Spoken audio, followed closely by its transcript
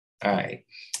All right.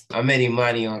 I met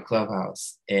Imani on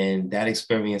Clubhouse, and that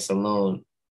experience alone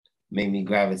made me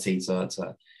gravitate towards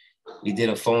her. We did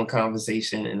a phone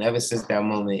conversation, and ever since that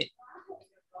moment,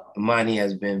 Imani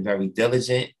has been very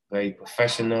diligent, very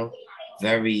professional,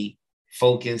 very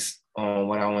focused on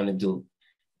what I want to do.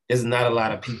 There's not a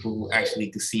lot of people who actually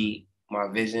could see my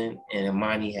vision, and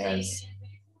Imani has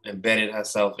embedded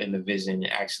herself in the vision.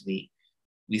 And actually,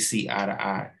 we see eye to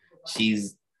eye.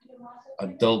 She's a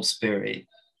dope spirit,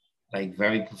 like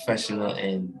very professional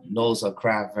and knows her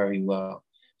craft very well.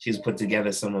 She's put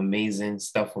together some amazing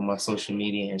stuff on my social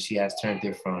media, and she has turned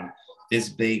it from this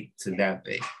big to that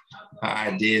big. Her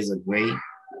ideas are great.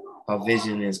 Her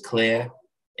vision is clear,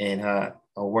 and her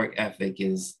work ethic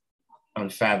is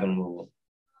unfathomable.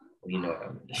 You know what I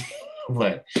mean?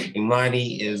 But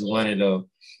Imani is one of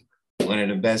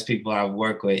the best people I've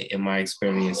worked with in my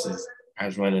experiences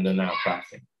as running a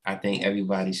nonprofit. I think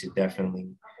everybody should definitely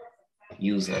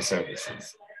use her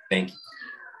services. Thank you.